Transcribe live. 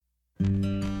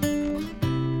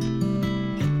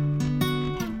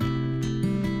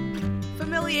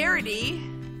Familiarity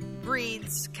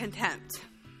breeds contempt.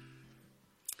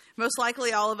 Most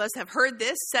likely all of us have heard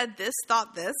this, said this,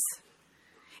 thought this.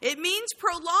 It means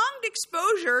prolonged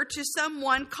exposure to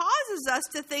someone causes us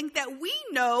to think that we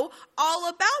know all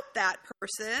about that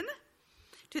person,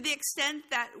 to the extent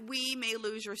that we may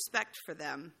lose respect for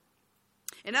them.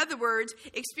 In other words,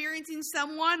 experiencing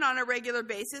someone on a regular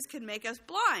basis can make us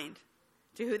blind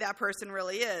to who that person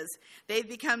really is. They've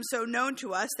become so known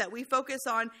to us that we focus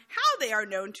on how they are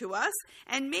known to us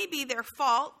and maybe their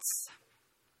faults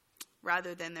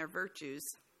rather than their virtues.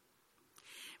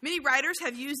 Many writers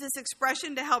have used this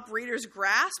expression to help readers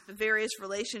grasp various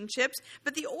relationships,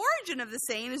 but the origin of the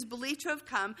saying is believed to have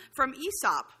come from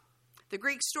Aesop, the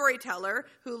Greek storyteller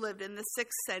who lived in the 6th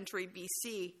century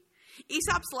BC.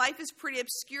 Aesop's life is pretty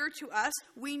obscure to us.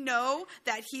 We know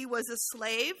that he was a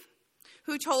slave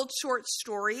who told short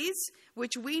stories,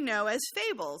 which we know as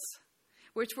fables,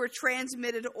 which were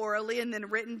transmitted orally and then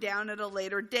written down at a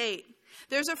later date.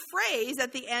 There's a phrase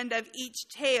at the end of each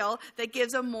tale that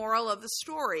gives a moral of the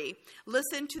story.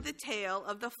 Listen to the tale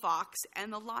of the fox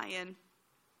and the lion.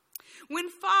 When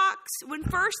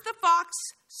first the fox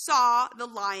saw the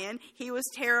lion, he was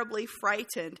terribly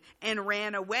frightened and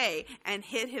ran away and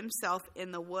hid himself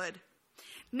in the wood.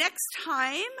 Next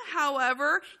time,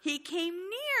 however, he came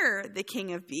near the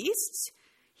king of beasts.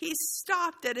 He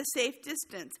stopped at a safe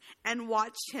distance and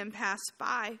watched him pass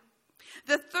by.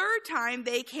 The third time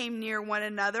they came near one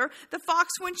another, the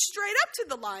fox went straight up to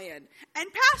the lion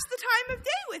and passed the time of day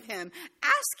with him,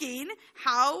 asking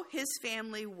how his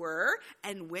family were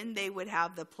and when they would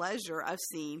have the pleasure of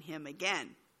seeing him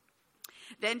again.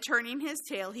 Then turning his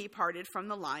tail, he parted from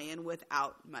the lion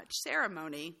without much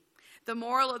ceremony. The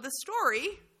moral of the story,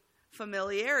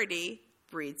 familiarity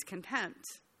breeds contempt.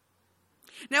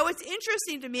 Now, what's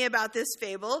interesting to me about this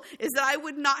fable is that I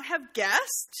would not have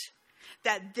guessed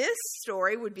that this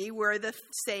story would be where the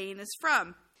saying is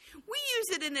from. We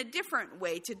use it in a different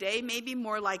way today, maybe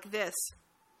more like this.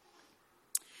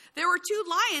 There were two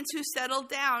lions who settled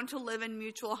down to live in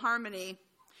mutual harmony.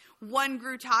 One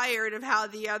grew tired of how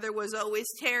the other was always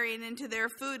tearing into their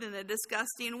food in a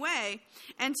disgusting way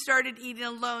and started eating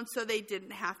alone so they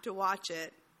didn't have to watch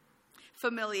it.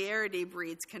 Familiarity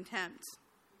breeds contempt.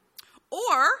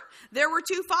 Or there were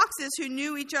two foxes who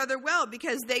knew each other well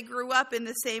because they grew up in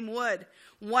the same wood.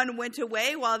 One went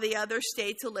away while the other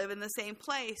stayed to live in the same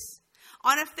place.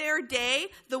 On a fair day,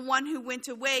 the one who went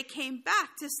away came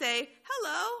back to say,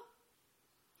 "Hello."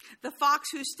 The fox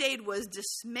who stayed was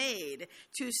dismayed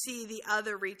to see the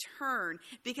other return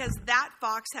because that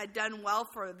fox had done well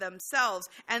for themselves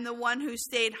and the one who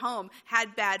stayed home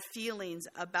had bad feelings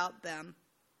about them.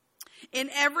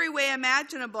 In every way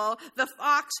imaginable, the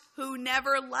fox who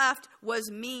never left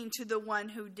was mean to the one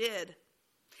who did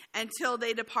until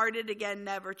they departed again,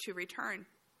 never to return.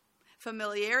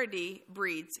 Familiarity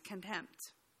breeds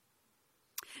contempt.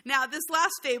 Now, this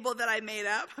last fable that I made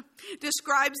up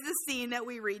describes the scene that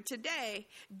we read today.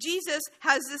 Jesus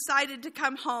has decided to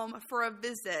come home for a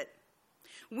visit.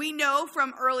 We know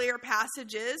from earlier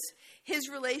passages his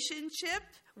relationship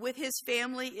with his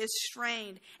family is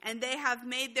strained, and they have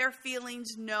made their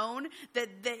feelings known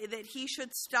that he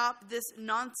should stop this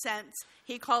nonsense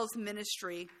he calls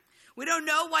ministry. We don't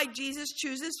know why Jesus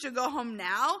chooses to go home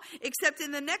now, except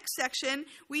in the next section,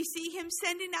 we see him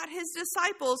sending out his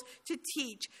disciples to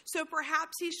teach. So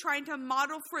perhaps he's trying to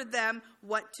model for them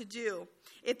what to do.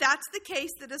 If that's the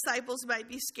case, the disciples might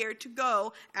be scared to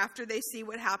go after they see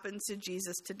what happens to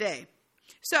Jesus today.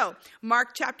 So, Mark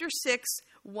chapter 6,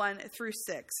 1 through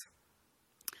 6.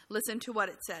 Listen to what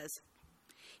it says.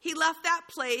 He left that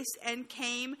place and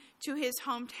came to his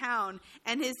hometown,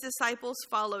 and his disciples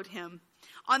followed him.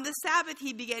 On the Sabbath,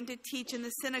 he began to teach in the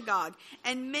synagogue,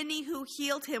 and many who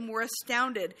healed him were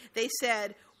astounded. They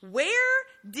said, "Where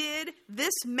did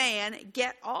this man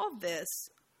get all this?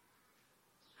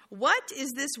 What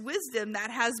is this wisdom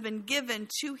that has been given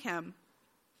to him?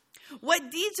 What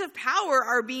deeds of power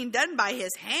are being done by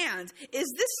his hands?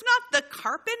 Is this not the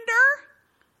carpenter,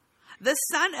 the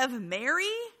son of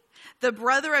Mary, the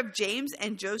brother of James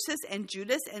and Joseph and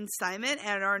Judas and Simon,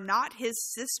 and are not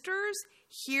his sisters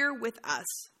here with us?"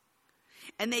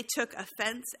 And they took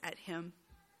offense at him.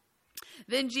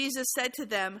 Then Jesus said to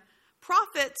them,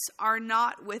 "Prophets are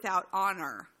not without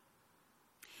honor,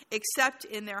 except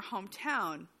in their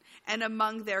hometown and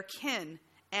among their kin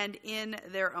and in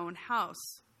their own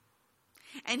house."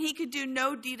 And he could do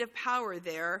no deed of power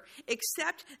there,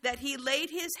 except that he laid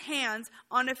his hands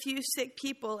on a few sick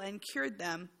people and cured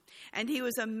them. And he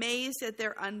was amazed at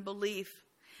their unbelief.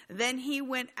 Then he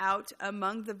went out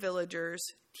among the villagers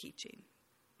teaching.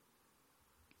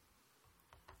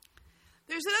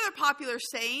 There's another popular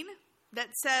saying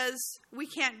that says, we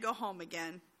can't go home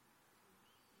again.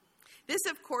 This,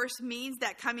 of course, means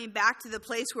that coming back to the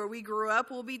place where we grew up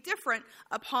will be different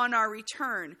upon our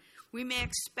return. We may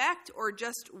expect or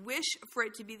just wish for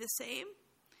it to be the same,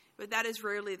 but that is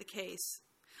rarely the case.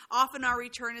 Often our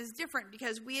return is different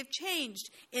because we have changed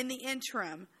in the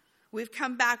interim. We've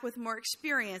come back with more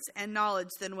experience and knowledge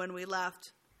than when we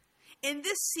left. In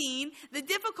this scene, the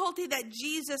difficulty that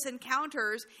Jesus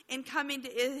encounters in coming to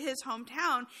his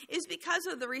hometown is because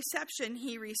of the reception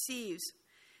he receives.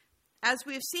 As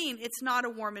we've seen, it's not a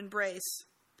warm embrace.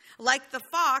 Like the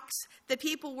fox, the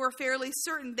people were fairly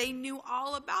certain they knew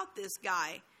all about this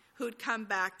guy who'd come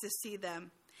back to see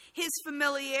them. His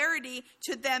familiarity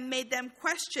to them made them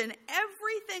question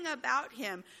everything about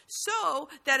him, so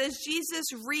that as Jesus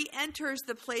re-enters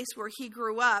the place where he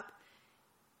grew up,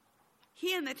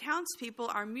 he and the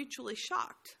townspeople are mutually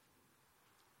shocked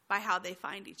by how they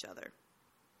find each other.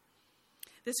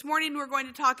 This morning we're going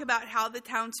to talk about how the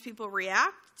townspeople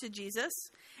react to Jesus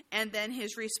and then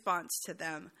his response to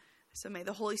them. So may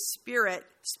the Holy Spirit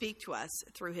speak to us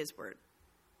through his word.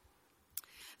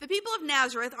 The people of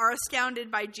Nazareth are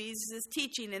astounded by Jesus'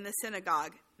 teaching in the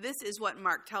synagogue. This is what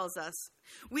Mark tells us.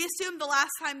 We assume the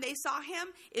last time they saw him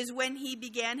is when he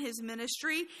began his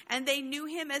ministry, and they knew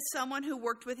him as someone who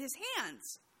worked with his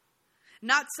hands,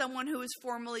 not someone who was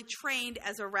formally trained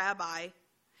as a rabbi.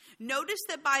 Notice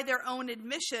that by their own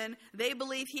admission, they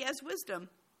believe he has wisdom.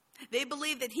 They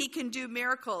believe that he can do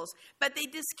miracles, but they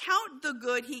discount the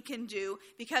good he can do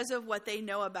because of what they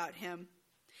know about him.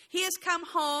 He has come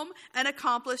home an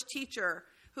accomplished teacher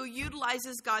who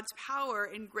utilizes God's power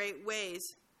in great ways.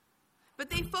 But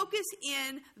they focus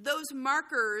in those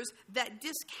markers that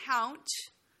discount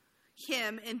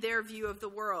him in their view of the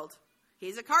world.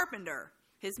 He's a carpenter.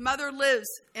 His mother lives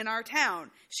in our town.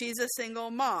 She's a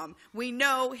single mom. We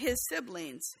know his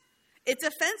siblings. It's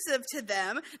offensive to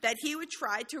them that he would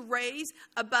try to raise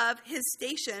above his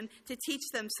station to teach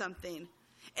them something.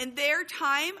 In their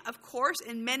time, of course,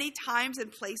 in many times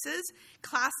and places,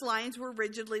 class lines were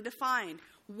rigidly defined.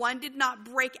 One did not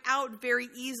break out very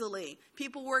easily.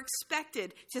 People were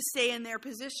expected to stay in their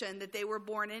position that they were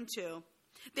born into.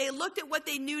 They looked at what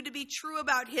they knew to be true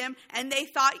about him, and they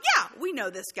thought, yeah, we know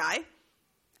this guy.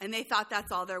 And they thought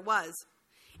that's all there was.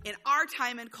 In our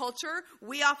time and culture,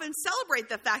 we often celebrate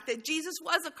the fact that Jesus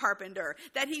was a carpenter,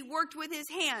 that he worked with his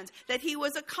hands, that he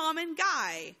was a common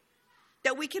guy,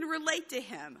 that we can relate to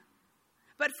him.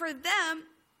 But for them,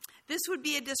 this would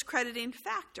be a discrediting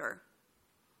factor.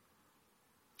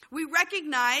 We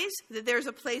recognize that there's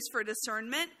a place for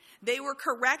discernment. They were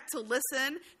correct to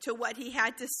listen to what he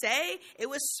had to say. It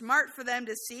was smart for them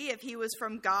to see if he was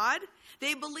from God.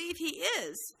 They believe he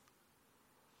is,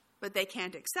 but they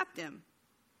can't accept him.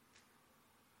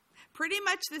 Pretty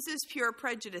much this is pure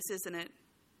prejudice, isn't it?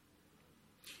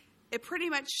 It pretty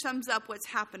much sums up what's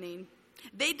happening.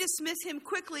 They dismiss him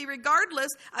quickly regardless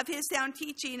of his sound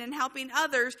teaching and helping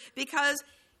others because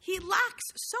he lacks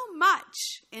so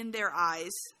much in their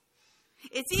eyes.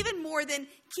 It's even more than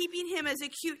keeping him as a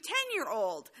cute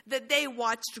 10-year-old that they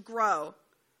watched grow.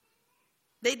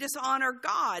 They dishonor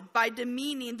God by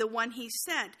demeaning the one he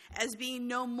sent as being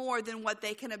no more than what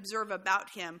they can observe about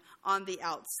him on the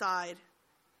outside.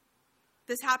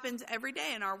 This happens every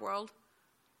day in our world.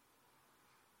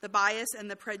 The bias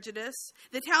and the prejudice.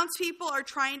 The townspeople are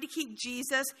trying to keep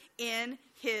Jesus in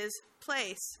his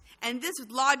place. And this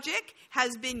logic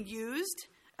has been used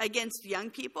against young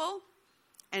people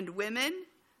and women,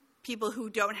 people who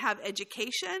don't have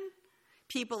education,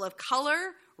 people of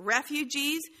color,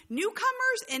 refugees,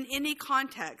 newcomers in any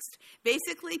context.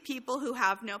 Basically, people who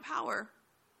have no power.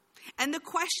 And the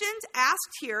questions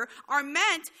asked here are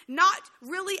meant not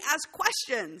really as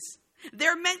questions.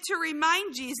 They're meant to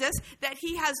remind Jesus that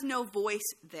he has no voice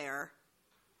there.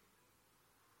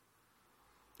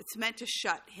 It's meant to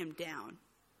shut him down.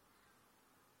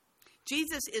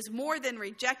 Jesus is more than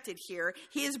rejected here.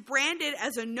 He is branded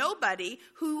as a nobody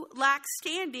who lacks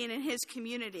standing in his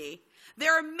community.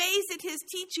 They're amazed at his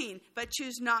teaching, but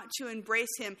choose not to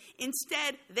embrace him.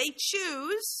 Instead, they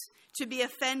choose to be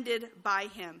offended by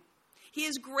him. He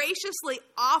is graciously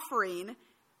offering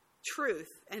truth,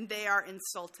 and they are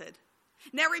insulted.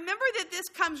 Now remember that this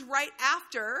comes right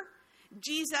after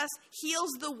Jesus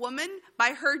heals the woman by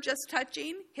her just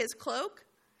touching his cloak.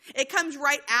 It comes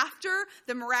right after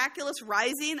the miraculous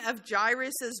rising of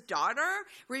Jairus' daughter.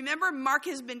 Remember, Mark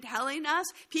has been telling us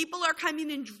people are coming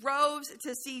in droves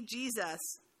to see Jesus.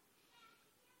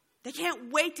 They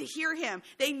can't wait to hear him.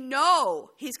 They know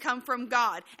he's come from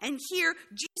God. And here,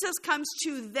 Jesus comes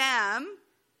to them,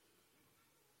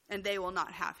 and they will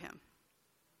not have him.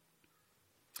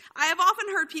 I have often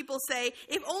heard people say,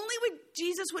 if only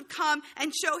Jesus would come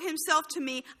and show himself to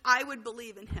me, I would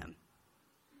believe in him.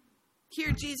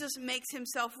 Here Jesus makes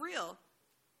himself real.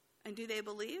 And do they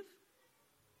believe?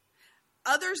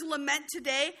 Others lament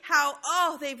today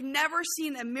how, they've never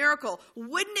seen a miracle.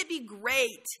 Wouldn't it be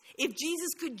great if Jesus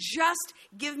could just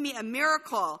give me a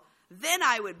miracle? Then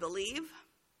I would believe.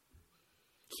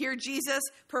 Here Jesus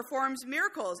performs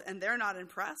miracles and they're not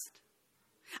impressed.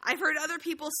 I've heard other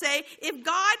people say, if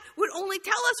God would only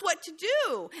tell us what to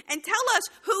do and tell us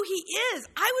who he is,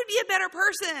 I would be a better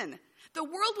person. The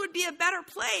world would be a better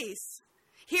place.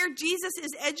 Here Jesus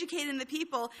is educating the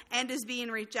people and is being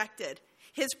rejected.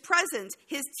 His presence,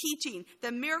 his teaching,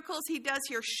 the miracles he does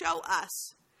here show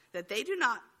us that they do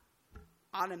not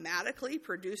automatically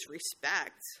produce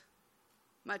respect,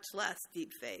 much less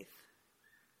deep faith.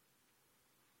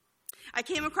 I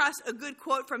came across a good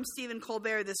quote from Stephen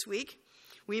Colbert this week.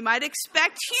 We might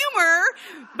expect humor,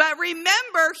 but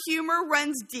remember, humor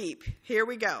runs deep. Here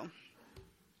we go.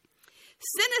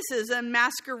 Cynicism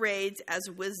masquerades as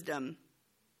wisdom,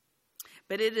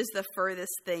 but it is the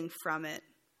furthest thing from it.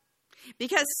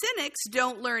 Because cynics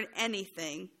don't learn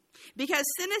anything. Because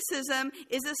cynicism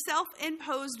is a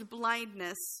self-imposed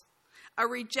blindness, a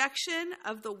rejection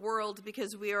of the world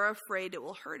because we are afraid it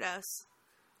will hurt us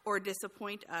or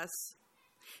disappoint us.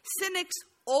 Cynics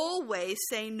always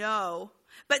say no,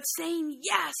 but saying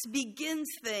yes begins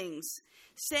things.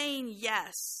 Saying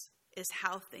yes is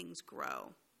how things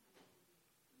grow.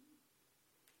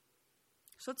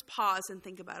 So let's pause and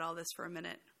think about all this for a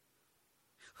minute.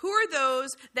 Who are those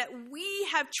that we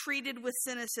have treated with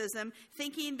cynicism,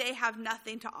 thinking they have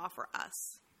nothing to offer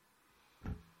us?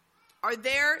 Are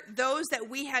there those that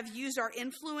we have used our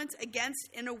influence against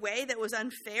in a way that was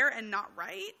unfair and not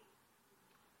right?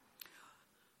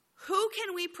 Who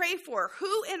can we pray for?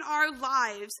 Who in our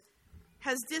lives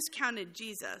has discounted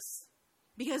Jesus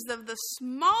because of the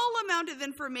small amount of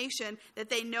information that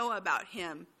they know about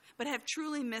him, but have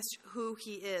truly missed who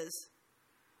he is?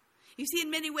 You see,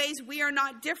 in many ways, we are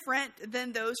not different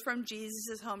than those from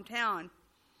Jesus' hometown.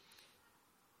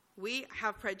 We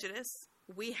have prejudice.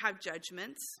 We have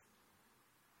judgments.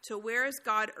 So where is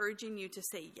God urging you to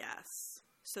say yes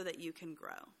so that you can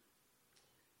grow?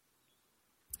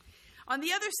 On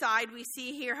the other side, we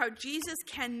see here how Jesus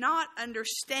cannot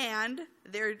understand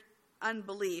their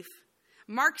unbelief.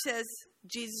 Mark says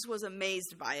Jesus was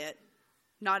amazed by it,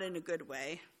 not in a good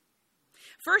way.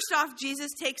 First off,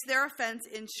 Jesus takes their offense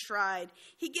in stride.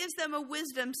 He gives them a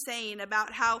wisdom saying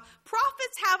about how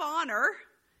prophets have honor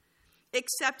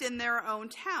except in their own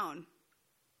town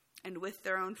and with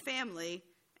their own family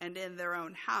and in their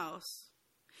own house.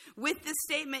 With this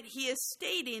statement, he is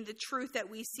stating the truth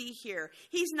that we see here.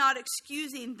 He's not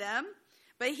excusing them,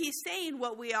 but he's saying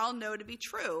what we all know to be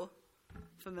true.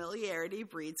 Familiarity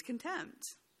breeds contempt.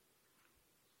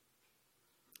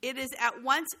 It is at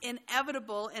once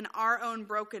inevitable in our own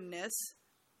brokenness,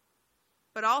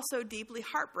 but also deeply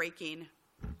heartbreaking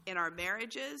in our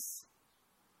marriages,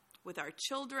 with our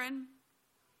children,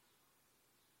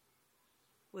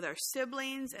 with our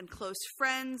siblings and close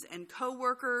friends and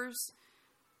coworkers,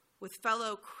 with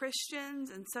fellow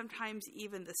Christians and sometimes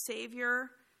even the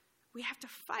Savior. We have to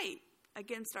fight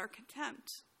against our contempt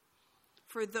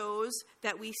for those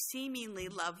that we seemingly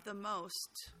love the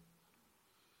most.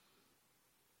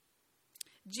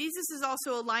 Jesus is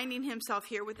also aligning himself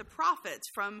here with the prophets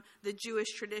from the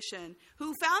Jewish tradition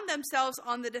who found themselves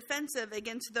on the defensive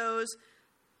against those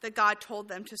that God told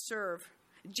them to serve.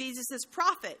 Jesus is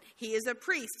prophet. He is a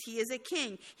priest. He is a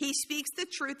king. He speaks the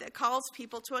truth that calls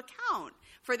people to account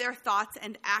for their thoughts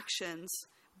and actions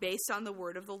based on the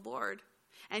word of the Lord.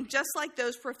 And just like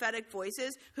those prophetic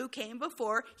voices who came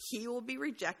before, he will be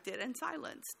rejected and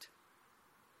silenced.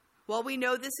 While we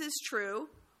know this is true,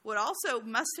 what also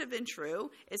must have been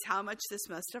true is how much this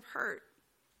must have hurt.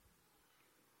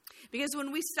 Because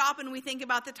when we stop and we think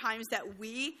about the times that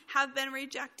we have been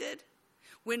rejected,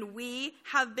 when we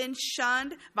have been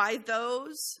shunned by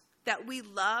those that we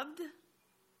loved,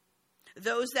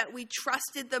 those that we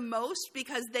trusted the most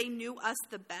because they knew us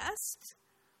the best,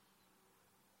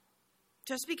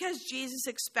 just because Jesus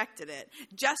expected it,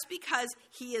 just because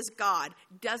he is God,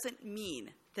 doesn't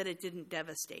mean that it didn't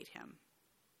devastate him.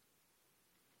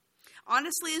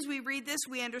 Honestly, as we read this,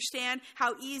 we understand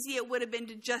how easy it would have been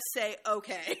to just say,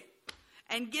 okay,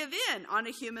 and give in on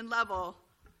a human level.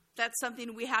 That's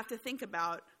something we have to think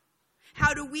about.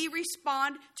 How do we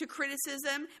respond to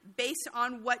criticism based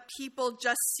on what people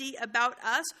just see about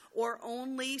us or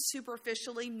only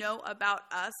superficially know about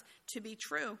us to be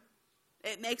true?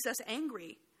 It makes us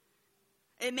angry.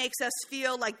 It makes us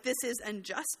feel like this is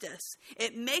injustice.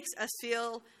 It makes us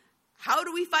feel How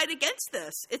do we fight against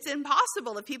this? It's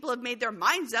impossible if people have made their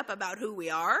minds up about who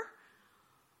we are.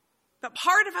 But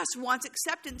part of us wants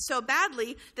acceptance so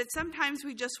badly that sometimes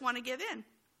we just want to give in.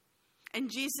 And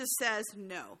Jesus says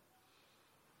no.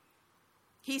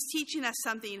 He's teaching us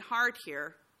something hard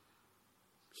here.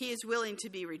 He is willing to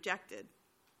be rejected.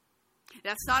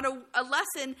 That's not a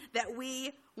lesson that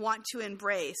we want to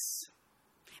embrace.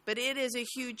 But it is a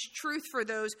huge truth for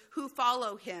those who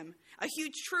follow him. A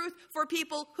huge truth for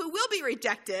people who will be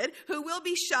rejected, who will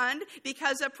be shunned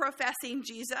because of professing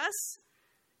Jesus,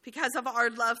 because of our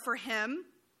love for him.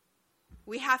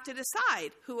 We have to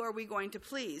decide, who are we going to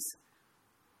please?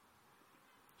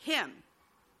 Him.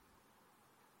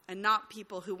 And not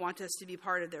people who want us to be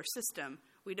part of their system.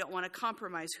 We don't want to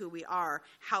compromise who we are,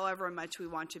 however much we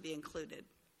want to be included.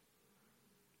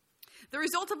 The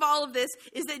result of all of this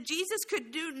is that Jesus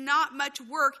could do not much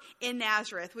work in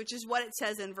Nazareth, which is what it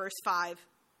says in verse 5.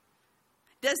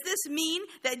 Does this mean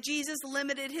that Jesus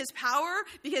limited his power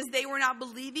because they were not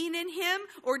believing in him?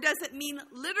 Or does it mean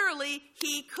literally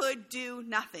he could do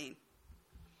nothing?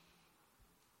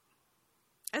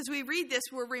 As we read this,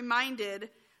 we're reminded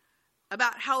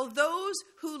about how those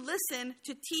who listen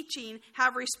to teaching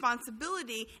have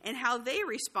responsibility and how they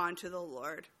respond to the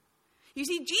Lord. You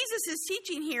see, Jesus is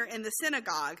teaching here in the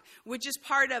synagogue, which is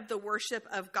part of the worship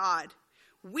of God.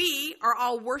 We are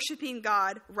all worshiping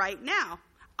God right now.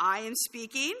 I am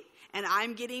speaking, and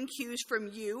I'm getting cues from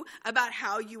you about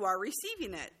how you are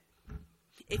receiving it.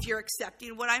 If you're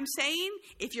accepting what I'm saying,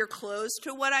 if you're closed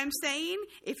to what I'm saying,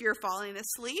 if you're falling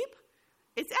asleep,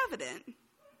 it's evident.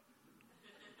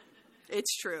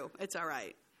 It's true. It's all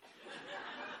right.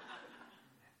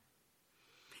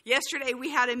 Yesterday,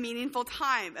 we had a meaningful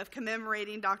time of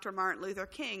commemorating Dr. Martin Luther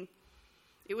King.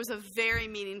 It was a very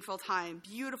meaningful time.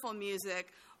 Beautiful music,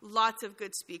 lots of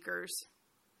good speakers.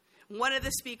 One of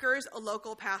the speakers, a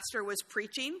local pastor, was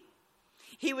preaching.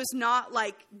 He was not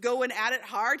like going at it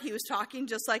hard. He was talking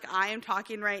just like I am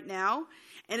talking right now.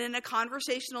 And in a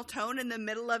conversational tone in the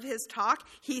middle of his talk,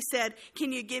 he said,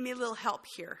 "Can you give me a little help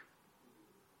here?"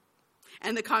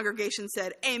 And the congregation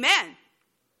said, "Amen."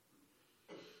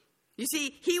 You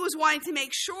see, he was wanting to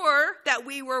make sure that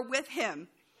we were with him,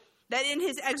 that in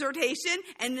his exhortation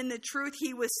and in the truth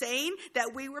he was saying,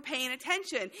 that we were paying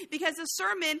attention. Because a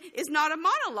sermon is not a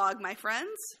monologue, my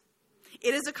friends.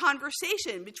 It is a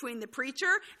conversation between the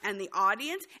preacher and the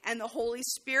audience and the Holy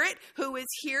Spirit, who is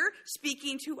here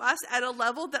speaking to us at a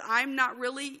level that I'm not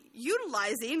really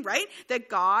utilizing, right? That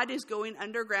God is going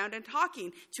underground and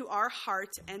talking to our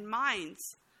hearts and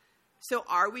minds. So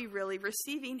are we really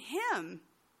receiving him?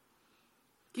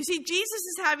 You see, Jesus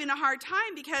is having a hard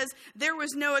time because there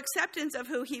was no acceptance of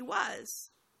who he was.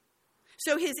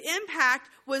 So his impact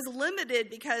was limited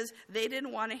because they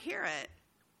didn't want to hear it.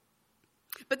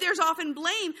 But there's often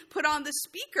blame put on the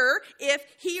speaker if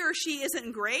he or she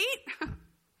isn't great.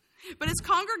 But as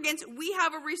congregants, we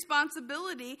have a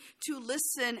responsibility to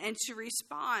listen and to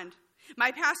respond.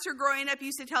 My pastor growing up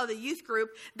used to tell the youth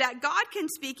group that God can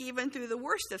speak even through the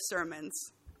worst of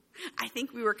sermons. I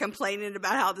think we were complaining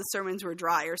about how the sermons were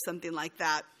dry or something like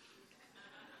that.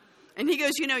 And he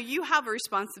goes, you have a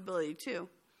responsibility too.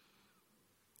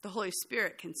 The Holy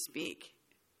Spirit can speak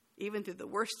even through the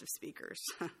worst of speakers.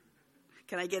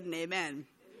 Can I get an amen?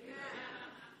 Amen?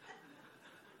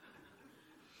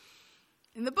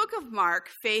 In the book of Mark,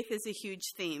 faith is a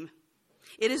huge theme.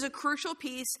 It is a crucial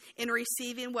piece in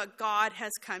receiving what God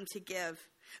has come to give.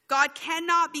 God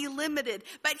cannot be limited,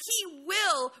 but he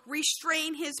will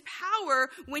restrain his power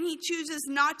when he chooses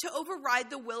not to override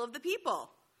the will of the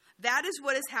people. That is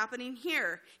what is happening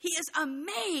here. He is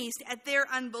amazed at their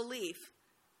unbelief.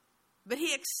 But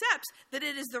he accepts that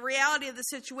it is the reality of the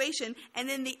situation, and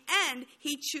in the end,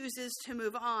 he chooses to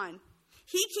move on.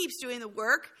 He keeps doing the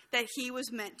work that he was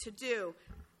meant to do,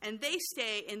 and they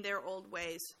stay in their old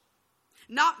ways.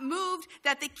 Not moved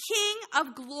that the King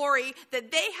of glory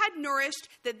that they had nourished,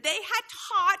 that they had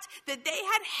taught, that they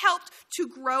had helped to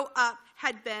grow up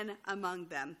had been among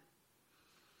them.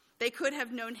 They could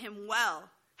have known him well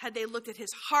had they looked at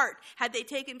his heart, had they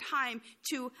taken time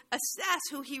to assess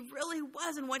who he really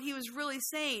was and what he was really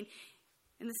saying,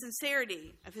 and the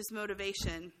sincerity of his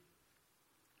motivation.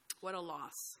 What a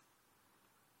loss.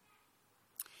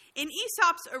 In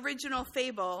Aesop's original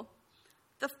fable,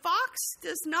 the fox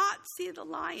does not see the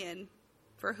lion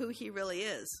for who he really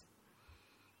is.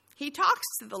 He talks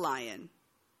to the lion,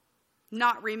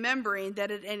 not remembering that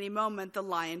at any moment the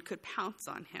lion could pounce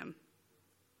on him.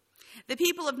 The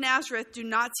people of Nazareth do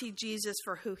not see Jesus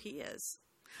for who he is.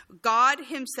 God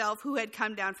himself, who had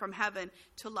come down from heaven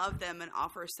to love them and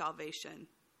offer salvation.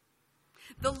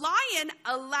 The lion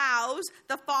allows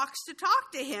the fox to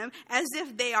talk to him as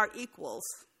if they are equals.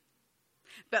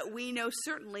 But we know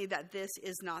certainly that this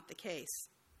is not the case.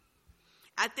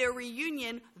 At their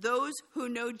reunion, those who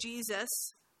know Jesus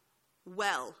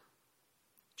well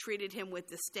treated him with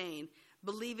disdain,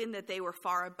 believing that they were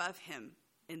far above him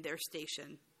in their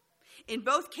station. In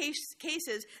both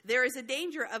cases, there is a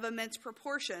danger of immense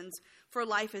proportions, for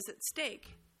life is at stake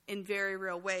in very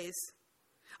real ways.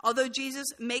 Although Jesus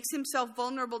makes himself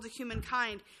vulnerable to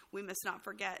humankind, we must not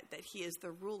forget that he is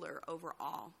the ruler over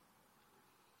all.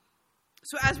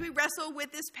 So as we wrestle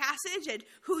with this passage and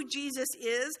who Jesus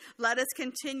is, let us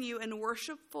continue in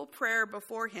worshipful prayer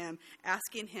before him,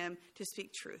 asking him to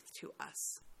speak truth to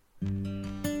us.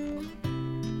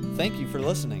 Thank you for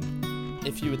listening.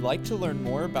 If you would like to learn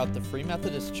more about the Free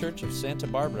Methodist Church of Santa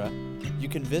Barbara, you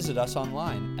can visit us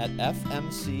online at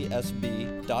fmcsb.org.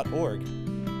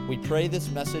 We pray this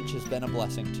message has been a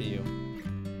blessing to you.